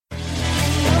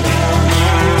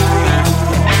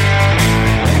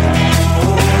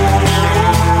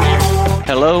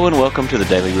welcome to the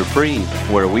Daily Reprieve,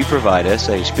 where we provide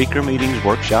SA speaker meetings,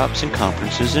 workshops, and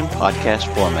conferences in podcast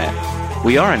format.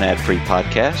 We are an ad-free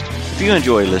podcast. If you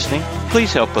enjoy listening,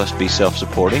 please help us be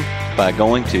self-supporting by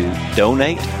going to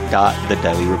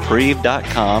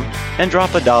donate.thedailyreprieve.com and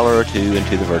drop $1 or $2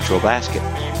 into the virtual basket.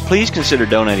 Please consider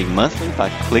donating monthly by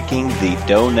clicking the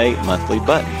Donate Monthly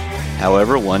button.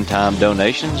 However, one-time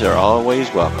donations are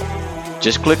always welcome.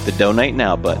 Just click the Donate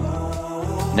Now button.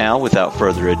 Now, without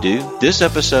further ado, this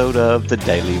episode of the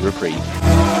Daily Reprieve.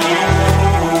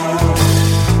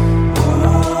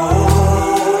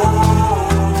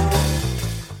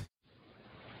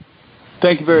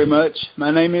 Thank you very much.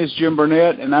 My name is Jim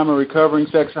Burnett, and I'm a recovering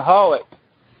sexaholic.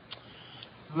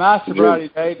 My sobriety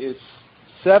date is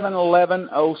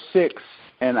 7/11/06,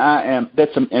 and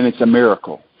it's a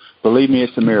miracle. Believe me,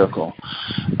 it's a miracle.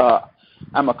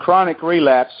 I'm a chronic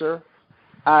relapser.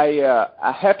 I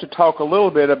have to talk a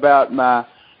little bit about my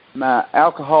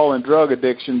alcohol and drug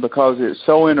addiction because it's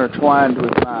so intertwined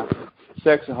with my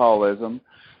sexaholism.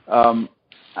 I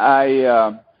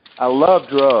love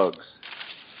drugs.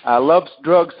 I love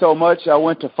drugs so much I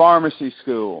went to pharmacy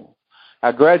school.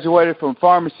 I graduated from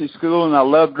pharmacy school, and I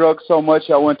loved drugs so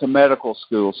much I went to medical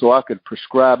school so I could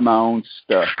prescribe my own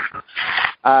stuff.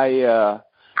 I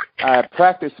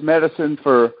practiced medicine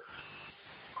for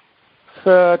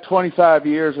 25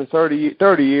 years or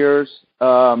 30 years,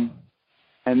 and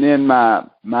then my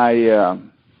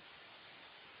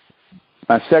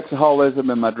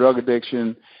sexaholism and my drug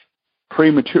addiction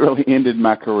prematurely ended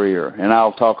my career, and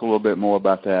I'll talk a little bit more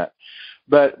about that.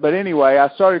 But anyway, I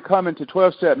started coming to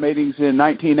 12-step meetings in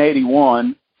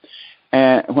 1981,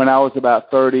 and when I was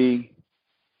about 32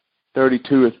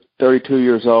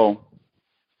 years old,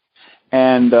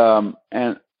 and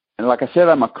like I said,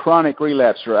 I'm a chronic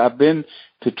relapser. I've been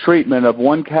to treatment of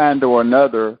one kind or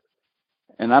another,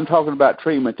 and I'm talking about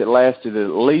treatment that lasted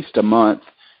at least a month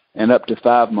and up to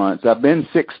 5 months. I've been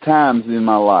 6 times in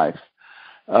my life.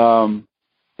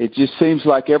 It just seems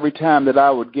like every time that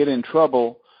I would get in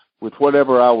trouble with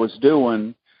whatever I was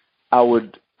doing, I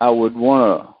would want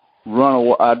to run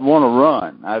away. I'd want to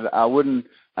run.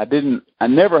 I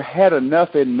never had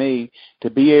enough in me to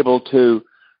be able to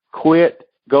quit,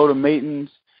 go to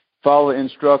meetings, follow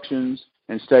instructions,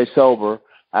 and stay sober.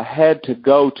 I had to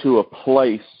go to a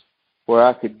place where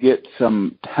I could get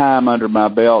some time under my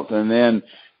belt, and then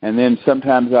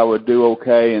sometimes I would do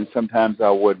okay, and sometimes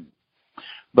I wouldn't.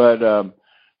 But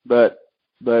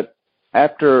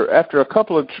after a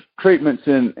couple of treatments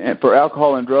for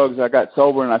alcohol and drugs, I got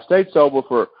sober, and I stayed sober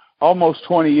for almost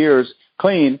 20 years,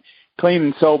 clean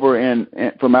and sober, and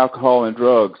from alcohol and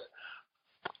drugs.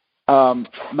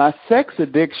 My sex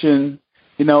addiction,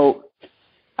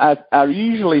 I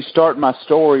usually start my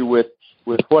story with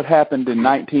what happened in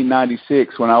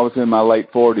 1996 when I was in my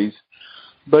late 40s.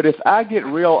 But if I get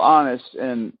real honest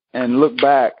and look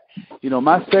back,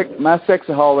 my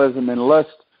sexaholism and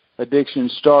lust addiction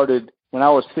started when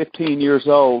I was 15 years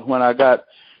old, when I got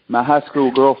my high school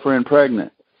girlfriend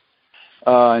pregnant,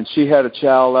 and she had a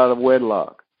child out of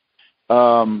wedlock.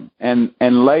 And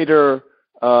later,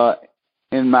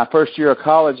 in my first year of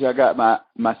college, I got my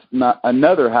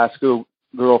another high school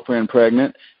girlfriend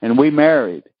pregnant, and we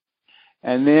married.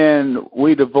 And then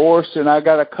we divorced, and I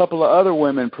got a couple of other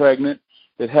women pregnant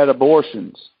that had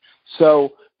abortions.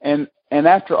 So, and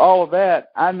after all of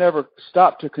that, I never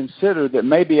stopped to consider that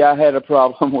maybe I had a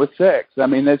problem with sex. I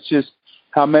mean, that's just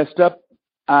how messed up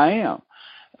I am.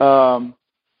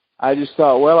 I just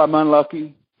thought, well, I'm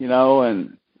unlucky,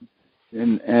 and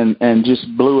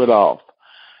just blew it off.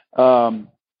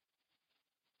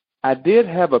 I did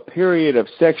have a period of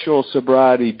sexual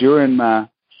sobriety during my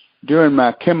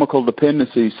chemical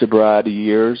dependency sobriety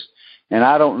years, and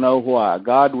I don't know why.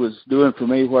 God was doing for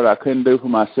me what I couldn't do for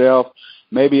myself.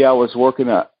 Maybe I was working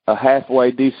a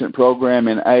halfway decent program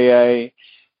in AA.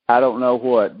 I don't know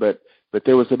what, but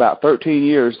there was about 13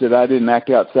 years that I didn't act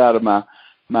outside of my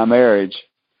marriage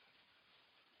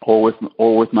or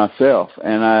with myself,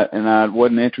 and I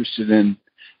wasn't interested in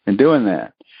doing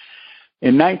that.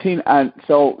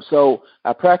 So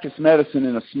I practiced medicine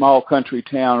in a small country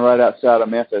town right outside of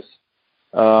Memphis,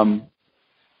 and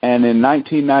in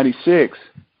 1996,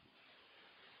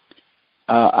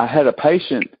 I had a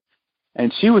patient,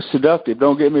 and she was seductive.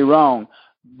 Don't get me wrong,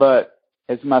 but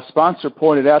as my sponsor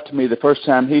pointed out to me the first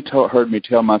time he heard me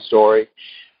tell my story,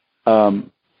 I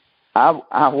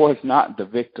was not the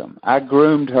victim. I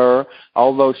groomed her,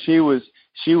 although she was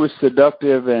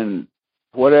seductive and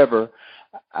whatever.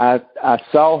 I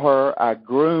saw her, I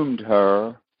groomed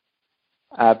her,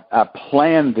 I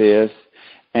planned this,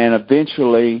 and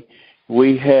eventually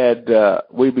we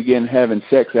began having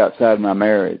sex outside my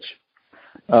marriage.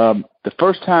 The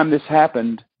first time this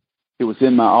happened, it was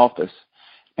in my office,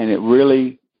 and it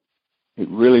really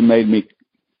made me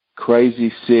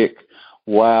crazy sick.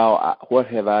 Wow, what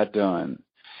have I done?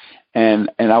 And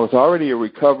I was already a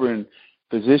recovering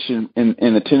physician in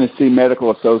the Tennessee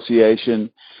Medical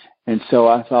Association, and so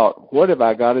I thought, what have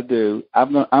I got to do?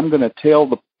 I'm going to tell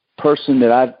the person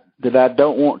that I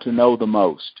don't want to know the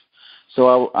most.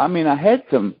 So I had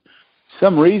some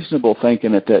reasonable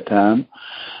thinking at that time.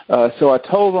 So I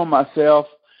told on myself,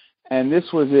 and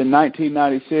this was in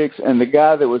 1996, and the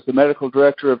guy that was the medical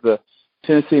director of the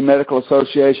Tennessee Medical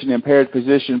Association Impaired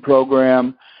Physician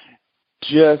Program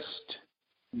just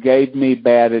gave me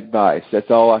bad advice.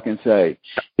 That's all I can say.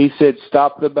 He said,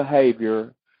 stop the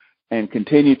behavior and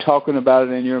continue talking about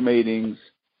it in your meetings,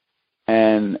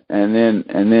 and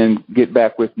then get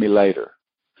back with me later.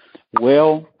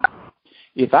 Well,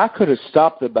 if I could have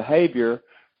stopped the behavior,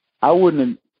 I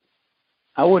wouldn't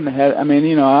have had. I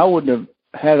wouldn't have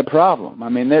had a problem.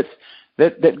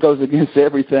 That goes against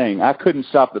everything. I couldn't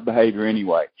stop the behavior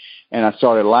anyway, and I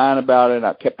started lying about it.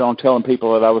 I kept on telling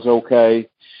people that I was okay,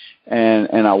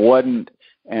 and I wasn't,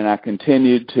 and I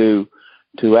continued to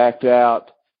act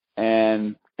out,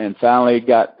 and finally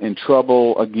got in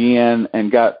trouble again,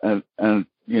 and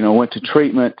went to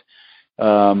treatment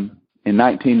in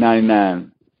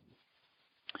 1999.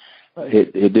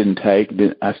 It didn't take.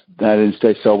 I didn't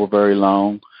stay sober very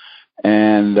long,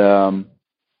 and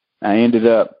I ended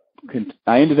up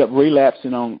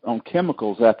relapsing on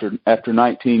chemicals after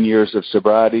 19 years of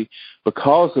sobriety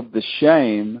because of the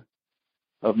shame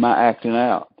of my acting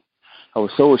out. I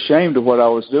was so ashamed of what I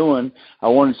was doing. I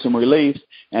wanted some relief,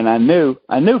 and I knew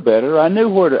better. I knew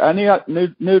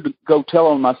to go tell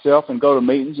on myself and go to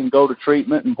meetings and go to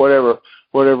treatment and whatever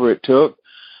it took.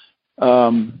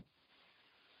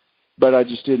 But I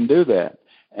just didn't do that.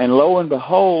 And lo and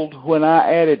behold, when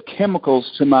I added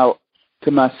chemicals to my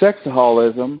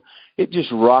sexaholism, it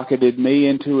just rocketed me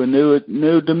into a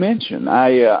new dimension.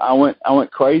 I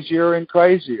went crazier and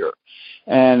crazier,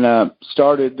 and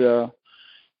started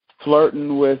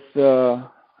flirting with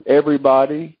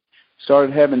everybody.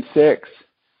 Started having sex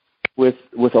with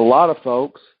a lot of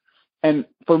folks, and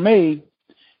for me,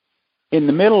 in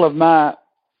the middle of my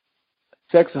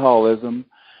sexaholism,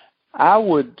 I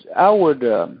would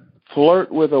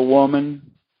flirt with a woman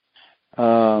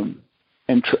and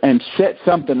set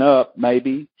something up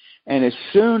maybe, and as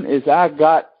soon as I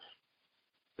got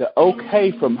the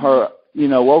okay from her,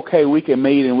 okay, we can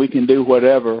meet and we can do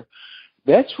whatever.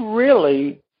 That's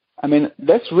really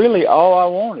all I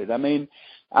wanted.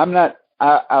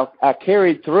 I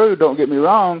carried through, don't get me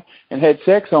wrong, and had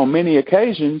sex on many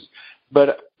occasions,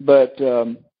 but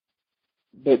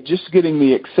just getting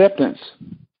the acceptance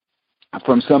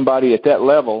from somebody at that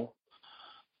level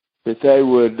that they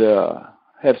would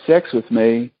have sex with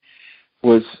me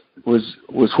was what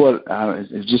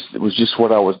it was just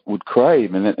what I would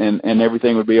crave, and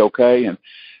everything would be okay. And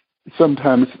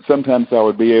sometimes I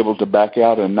would be able to back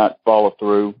out and not follow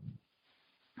through,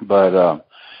 but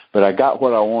I got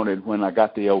what I wanted when I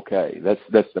got the okay.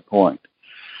 That's the point.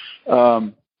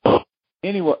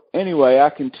 Anyway, I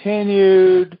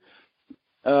continued.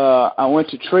 I went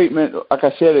to treatment, like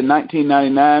I said, in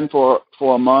 1999 for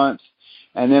a month,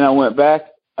 and then I went back.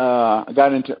 I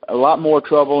got into a lot more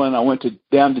trouble, and I went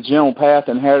down the General Path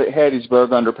in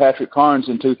Hattiesburg under Patrick Carnes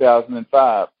in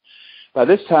 2005. By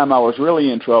this time, I was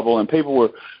really in trouble, and people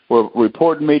were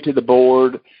reporting me to the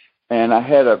board, and I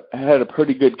had a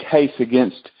pretty good case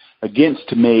against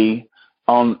me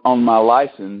on my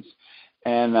license.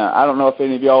 And I don't know if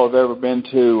any of y'all have ever been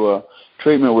to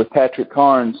treatment with Patrick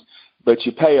Carnes, but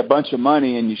you pay a bunch of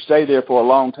money and you stay there for a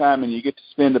long time, and you get to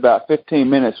spend about 15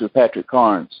 minutes with Patrick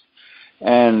Carnes.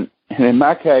 And in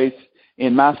my case,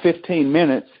 in my 15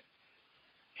 minutes,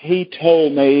 he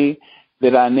told me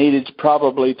that I needed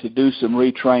probably to do some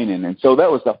retraining. And so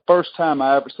that was the first time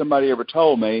somebody ever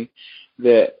told me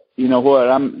that, you know what,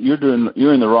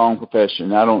 you're in the wrong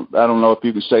profession. I don't know if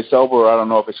you can stay sober, or I don't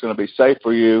know if it's going to be safe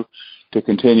for you to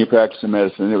continue practicing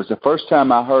medicine. And it was the first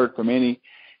time I heard from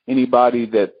anybody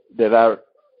that I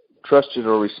trusted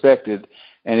or respected,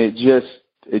 and it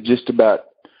just about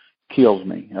killed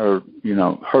me, or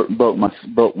hurt and broke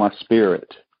my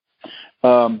spirit.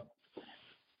 I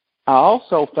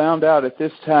also found out at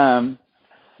this time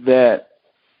that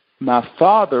my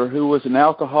father, who was an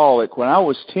alcoholic, when I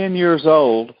was 10 years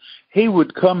old, he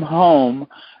would come home,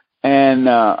 and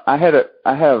I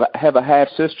have a half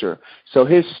sister, so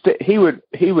he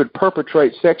would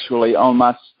perpetrate sexually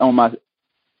on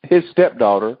his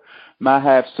stepdaughter, my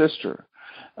half sister.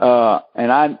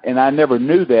 And I never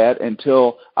knew that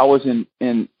until I was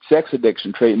in sex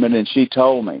addiction treatment, and she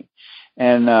told me.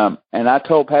 And I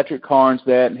told Patrick Carnes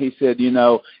that, and he said, you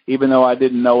know, even though I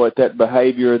didn't know it, that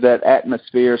behavior, that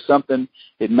atmosphere, something,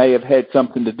 it may have had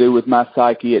something to do with my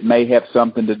psyche. It may have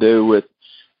something to do with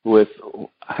with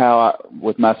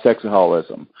my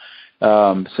sexaholism.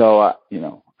 So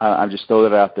I just throw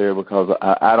that out there because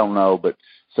I don't know, but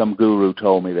some guru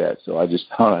told me that, so I just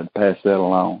thought I'd pass that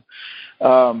along.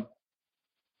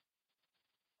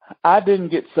 I didn't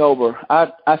get sober.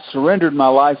 I surrendered my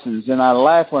license, and I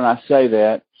laugh when I say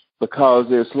that because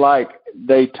it's like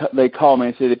they called me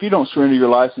and said, if you don't surrender your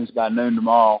license by noon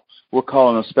tomorrow, we're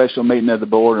calling a special meeting of the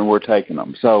board and we're taking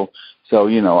them. So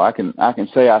I can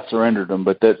say I surrendered them,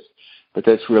 but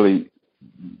that's really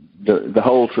the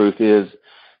whole truth is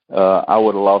I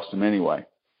would have lost them anyway.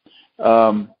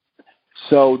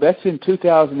 So that's in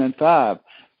 2005.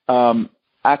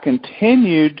 I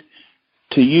continued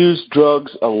to use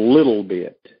drugs a little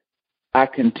bit. I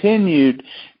continued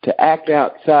to act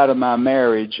outside of my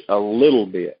marriage a little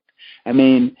bit. I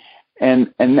mean,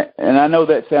 and I know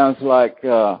that sounds like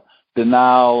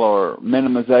denial or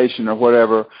minimization or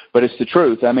whatever, but it's the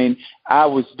truth. I mean, I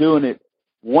was doing it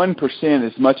 1%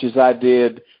 as much as I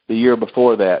did the year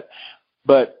before that,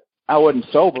 but I wasn't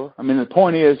sober. I mean, the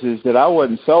point is that I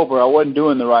wasn't sober. I wasn't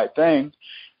doing the right thing,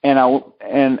 and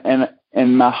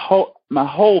my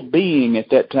whole being at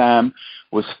that time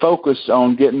was focused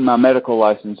on getting my medical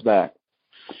license back.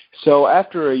 So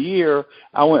after a year,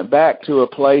 I went back to a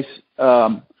place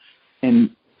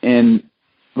in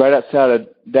right outside of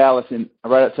Dallas,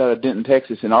 right outside of Denton,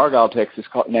 Texas, in Argyle, Texas,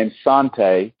 named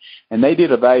Sante, and they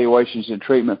did evaluations and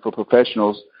treatment for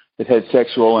professionals that had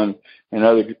sexual and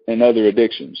other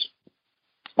addictions.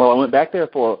 Well, I went back there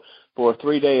for a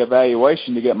 3-day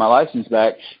evaluation to get my license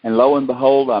back, and lo and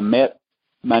behold, I met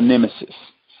my nemesis,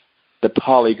 the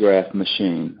polygraph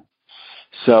machine.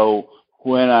 So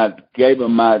when I gave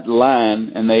them my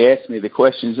line and they asked me the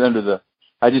questions I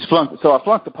flunked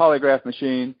the polygraph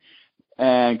machine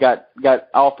and got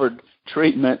offered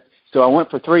treatment. So I went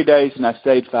for 3 days and I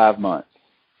stayed 5 months.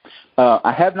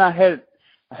 I have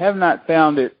not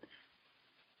found it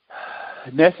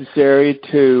necessary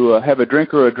to have a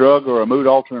drink or a drug or a mood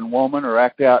altering woman or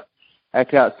act out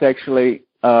sexually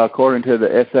according to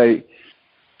the SA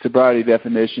sobriety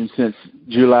definition since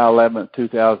July 11th,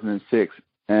 2006,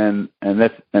 and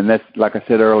that's like I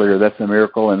said earlier, that's a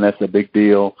miracle and that's a big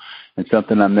deal and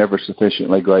something I'm never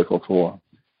sufficiently grateful for.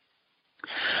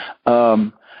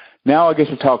 Now I get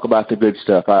to talk about the good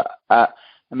stuff. I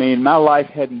mean, my life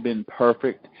hadn't been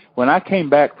perfect. When I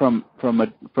came back from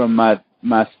my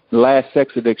last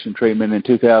sex addiction treatment in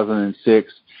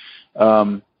 2006,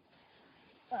 I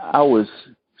was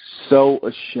so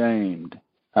ashamed.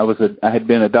 I had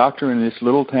been a doctor in this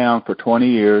little town for 20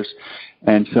 years,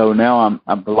 and so now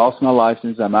I've lost my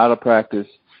license. I'm out of practice,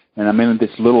 and I'm in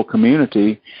this little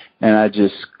community, and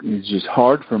it's just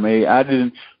hard for me.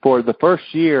 For the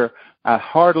first year, I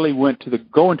hardly going to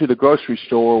the grocery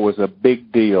store was a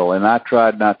big deal, and I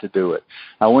tried not to do it.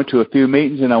 I went to a few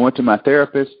meetings, and I went to my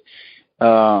therapist,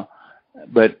 but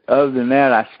other than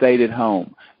that, I stayed at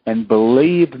home. And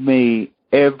believe me,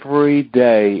 every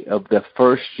day of the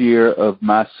first year of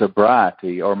my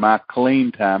sobriety or my clean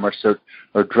time or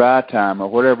dry time or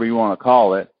whatever you want to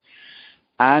call it,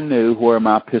 I knew where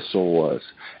my pistol was.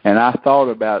 And I thought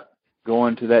about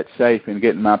going to that safe and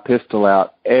getting my pistol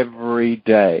out every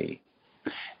day.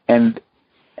 And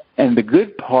the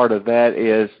good part of that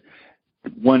is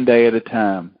one day at a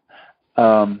time.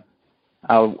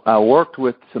 I worked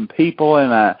with some people,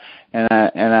 and I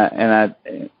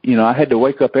had to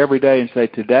wake up every day and say,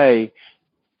 today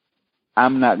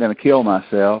I'm not going to kill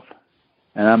myself,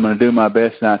 and I'm going to do my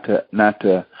best not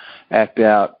to act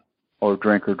out or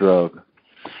drink or drug.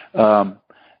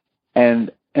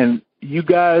 And you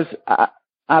guys,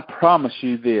 I promise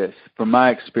you this from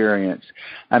my experience.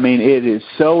 I mean, it is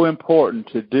so important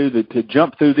to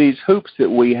jump through these hoops that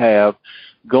we have.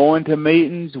 Going to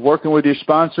meetings, working with your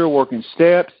sponsor, working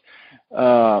steps,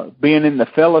 being in the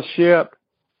fellowship,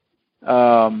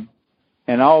 and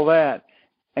all that.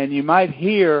 And you might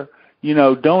hear,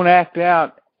 don't act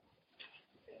out.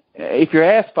 If your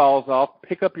ass falls off,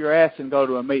 pick up your ass and go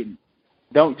to a meeting.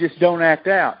 Don't act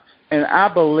out. And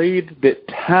I believe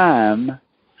that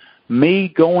me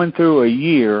going through a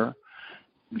year,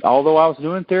 although I was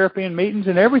doing therapy and meetings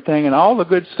and everything and all the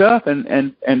good stuff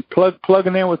and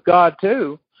plugging in with God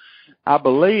too, I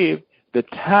believe the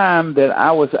time that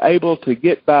I was able to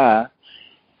get by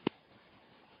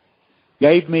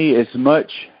gave me as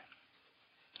much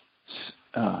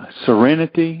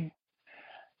serenity,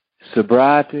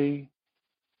 sobriety,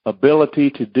 ability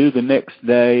to do the next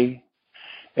day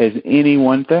as any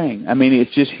one thing. I mean,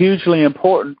 it's just hugely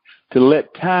important to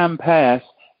let time pass.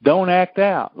 Don't act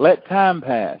out. Let time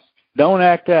pass. Don't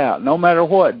act out. No matter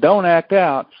what, don't act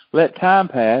out. Let time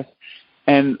pass.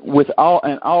 And with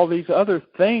all these other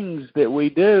things that we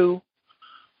do,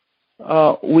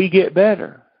 we get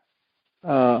better.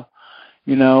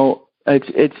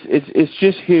 It's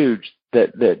just huge,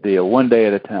 that deal, one day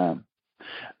at a time.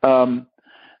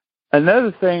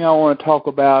 Another thing I want to talk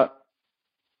about,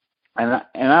 and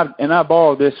I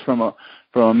borrowed this from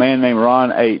a man named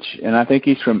Ron H., and I think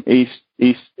he's from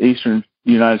Eastern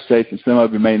United States, and some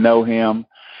of you may know him.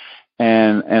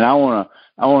 And I want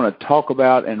to talk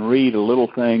about and read a little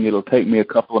thing. It'll take me a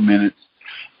couple of minutes,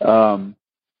 but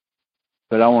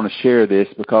I want to share this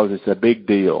because it's a big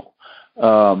deal.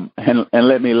 And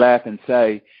let me laugh and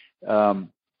say,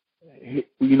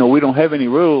 we don't have any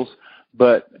rules,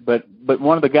 but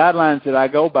one of the guidelines that I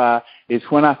go by is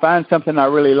when I find something I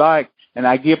really like, and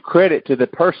I give credit to the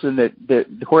person that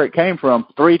where it came from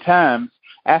 3 times.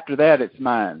 After that, it's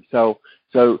mine. So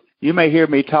you may hear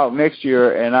me talk next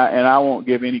year, and I won't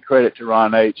give any credit to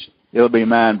Ron H. It'll be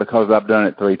mine because I've done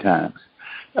it 3 times.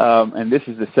 And this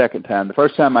is the second time. The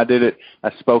first time I did it,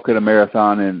 I spoke at a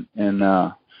marathon in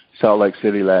Salt Lake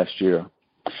City last year.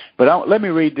 But let me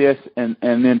read this and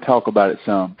then talk about it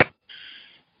some.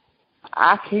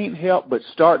 I can't help but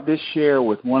start this share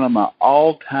with one of my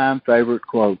all-time favorite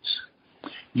quotes.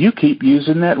 You keep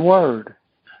using that word.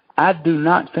 I do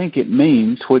not think it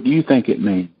means what you think it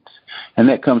means. And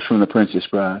that comes from The Princess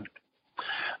Bride.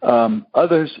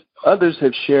 Others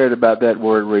have shared about that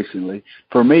word recently.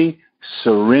 For me,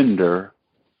 surrender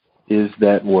is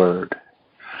that word.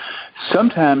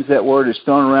 Sometimes that word is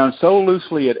thrown around so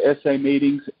loosely at SA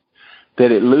meetings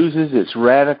that it loses its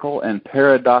radical and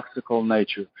paradoxical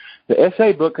nature. The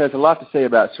SA book has a lot to say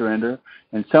about surrender,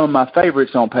 and some of my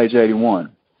favorites on page 81.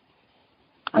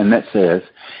 And that says,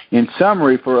 in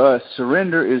summary for us,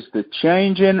 surrender is the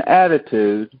change in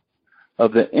attitude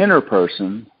of the inner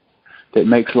person that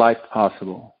makes life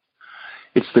possible.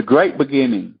 It's the great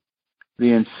beginning,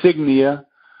 the insignia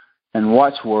and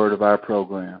watchword of our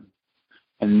program.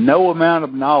 And no amount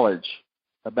of knowledge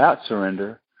about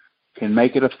surrender can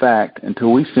make it a fact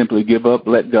until we simply give up,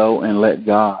 let go, and let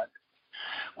God.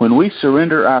 When we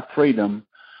surrender our freedom,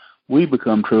 we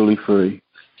become truly free.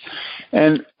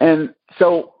 And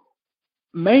so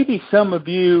maybe some of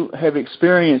you have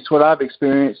experienced what I've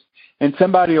experienced, and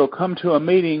somebody will come to a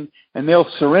meeting and they'll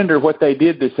surrender what they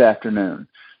did this afternoon.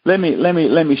 Let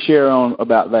me share on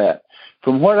about that.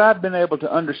 From what I've been able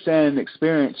to understand and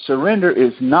experience, surrender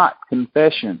is not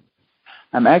confession.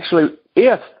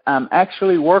 If I'm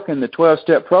actually working the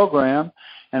 12-step program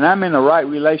and I'm in a right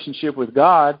relationship with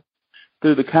God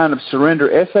through the kind of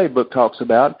surrender SA book talks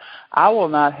about, I will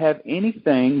not have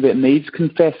anything that needs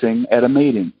confessing at a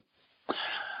meeting.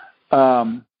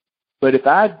 But if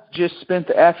I just spent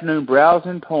the afternoon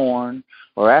browsing porn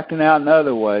or acting out in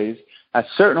other ways, I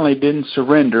certainly didn't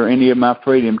surrender any of my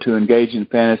freedom to engage in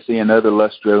fantasy and other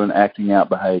lust-driven acting out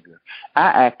behavior. I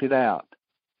acted out.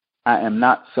 I am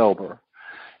not sober.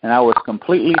 And I was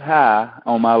completely high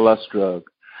on my lust drug.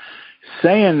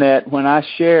 Saying that, when I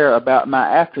share about my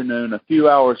afternoon a few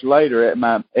hours later at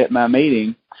my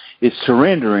meeting is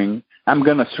surrendering. I'm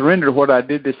going to surrender what I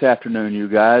did this afternoon, you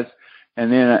guys,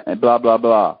 and then blah, blah,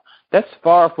 blah. That's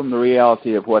far from the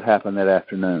reality of what happened that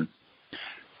afternoon.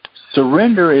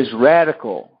 Surrender is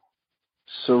radical.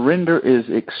 Surrender is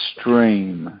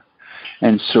extreme.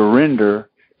 And surrender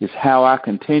is how I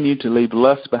continue to leave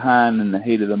lust behind in the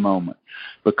heat of the moment,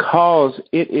 because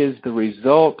it is the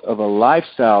result of a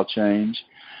lifestyle change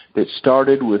that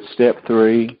started with step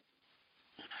 3.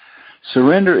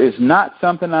 Surrender is not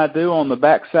something I do on the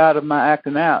backside of my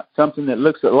acting out, something that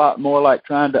looks a lot more like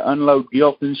trying to unload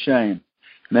guilt and shame.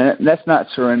 That's not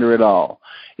surrender at all.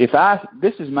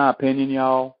 This is my opinion,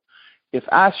 y'all. If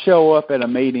I show up at a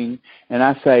meeting and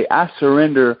I say, I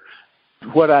surrender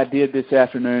what I did this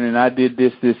afternoon and I did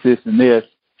this, and this,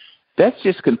 that's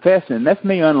just confessing. That's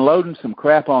me unloading some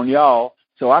crap on y'all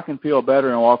so I can feel better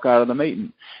and walk out of the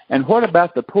meeting. And what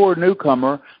about the poor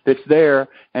newcomer that's there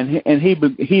and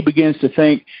he begins to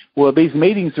think, well, these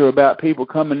meetings are about people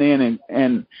coming in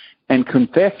and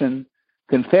confessing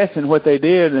what they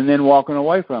did and then walking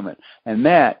away from it. And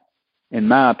that, in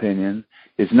my opinion,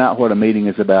 is not what a meeting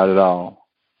is about at all.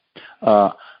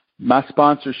 My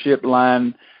sponsorship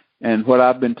line and what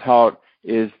I've been taught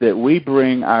is that we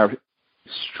bring our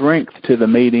strength to the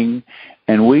meeting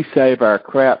and we save our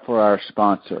crap for our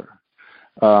sponsor.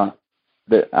 That's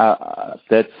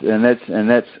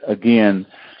again,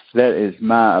 that is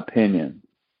my opinion.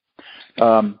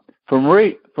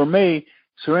 For me,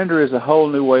 surrender is a whole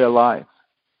new way of life,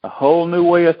 a whole new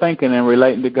way of thinking and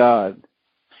relating to God.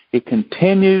 It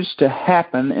continues to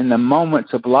happen in the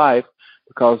moments of life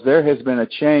because there has been a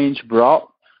change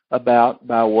brought about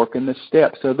by working the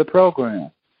steps of the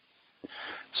program.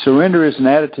 Surrender is an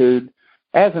attitude.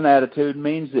 As an attitude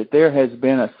means that there has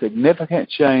been a significant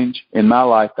change in my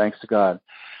life, thanks to God.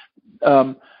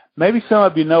 Maybe some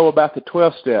of you know about the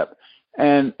 12-step.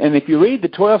 And if you read the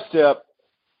 12-step,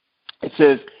 it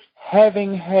says,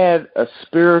 having had a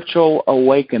spiritual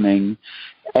awakening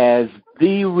as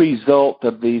the result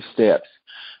of these steps.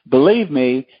 Believe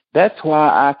me, that's why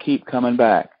I keep coming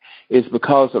back, is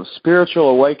because of spiritual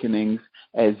awakenings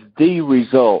as the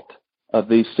result of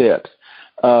these steps.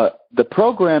 The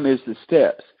program is the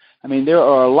steps. I mean, there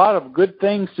are a lot of good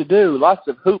things to do, lots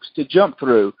of hoops to jump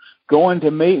through, going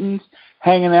to meetings,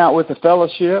 hanging out with the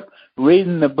fellowship,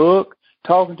 reading the book,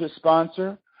 talking to a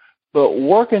sponsor. But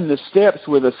working the steps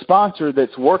with a sponsor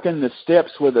that's working the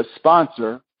steps with a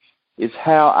sponsor is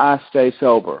how I stay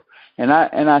sober. And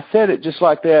I said it just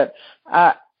like that.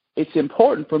 It's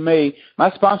important for me. My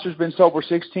sponsor's been sober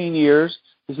 16 years.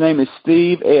 His name is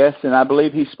Steve S., and I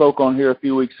believe he spoke on here a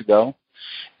few weeks ago.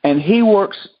 And he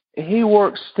works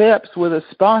steps with a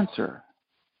sponsor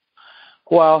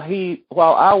while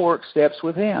I work steps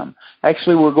with him.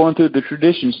 Actually, we're going through the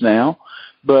traditions now,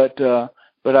 but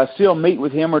I still meet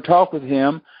with him or talk with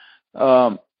him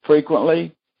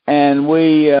frequently, and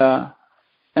we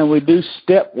do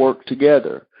step work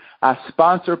together. I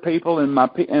sponsor people, and my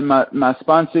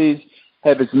sponsees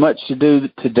have as much to do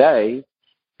today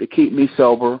to keep me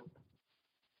sober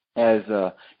as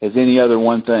any other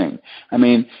one thing. I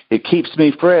mean, it keeps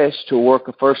me fresh to work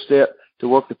the first step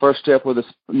with a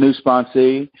new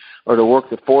sponsee, or to work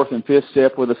the fourth and fifth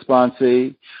step with a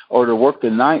sponsee, or to work the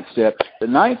ninth step. The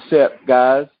ninth step,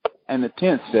 guys, and the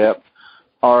 10th step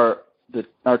are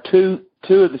two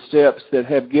of the steps that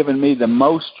have given me the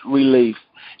most relief.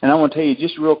 And I want to tell you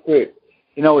just real quick,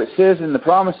 it says in the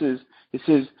promises, it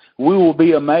says, we will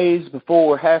be amazed before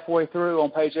we're halfway through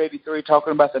on page 83,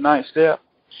 talking about the ninth step.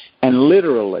 And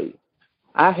literally,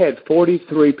 I had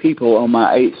 43 people on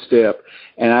my 8th step,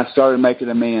 and I started making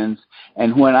amends.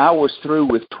 And when I was through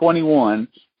with 21,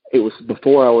 it was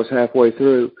before I was halfway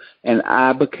through, and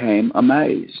I became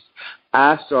amazed.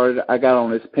 I got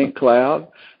on this pink cloud.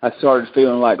 I started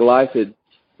feeling like life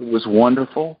was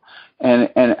wonderful, and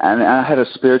I had a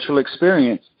spiritual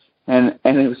experience. And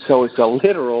it's a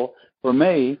literal for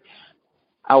me.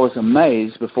 I was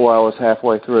amazed before I was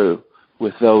halfway through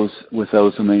with those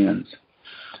amends.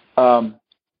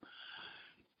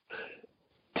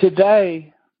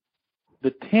 Today,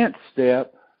 the 10th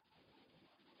step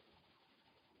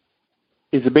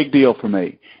is a big deal for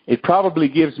me. It probably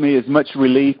gives me as much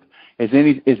relief as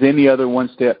any other one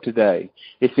step today.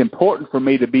 It's important for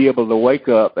me to be able to wake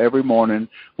up every morning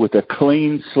with a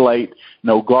clean slate,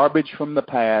 no garbage from the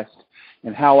past.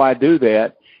 And how I do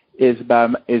that is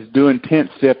doing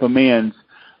 10th step amends,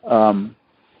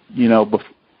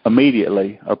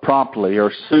 immediately or promptly or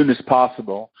as soon as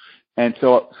possible, and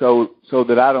so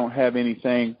that I don't have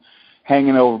anything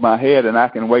hanging over my head, and I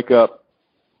can wake up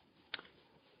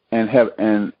and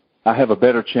I have a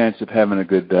better chance of having a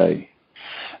good day.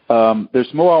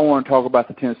 There's more I want to talk about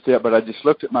the 10th step, but I just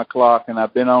looked at my clock, and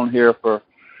I've been on here for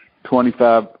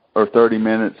 25 or 30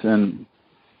 minutes, and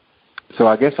so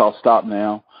I guess I'll stop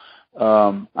now.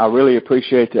 I really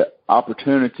appreciate the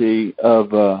opportunity of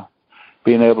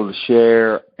being able to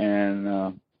share,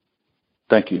 and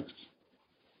thank you.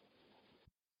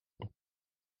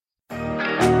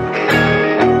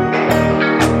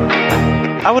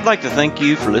 I would like to thank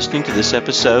you for listening to this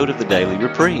episode of the Daily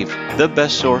Reprieve, the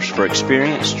best source for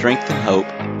experience, strength, and hope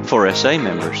for SA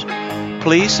members.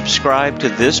 Please subscribe to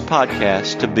this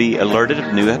podcast to be alerted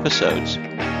of new episodes.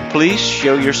 Please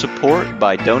show your support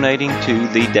by donating to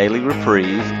the Daily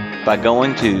Reprieve by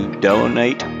going to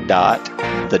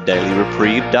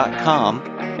donate.thedailyreprieve.com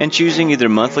and choosing either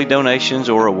monthly donations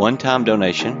or a one-time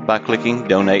donation by clicking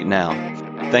Donate Now.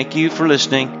 Thank you for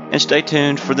listening, and stay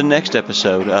tuned for the next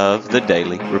episode of The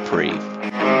Daily Reprieve.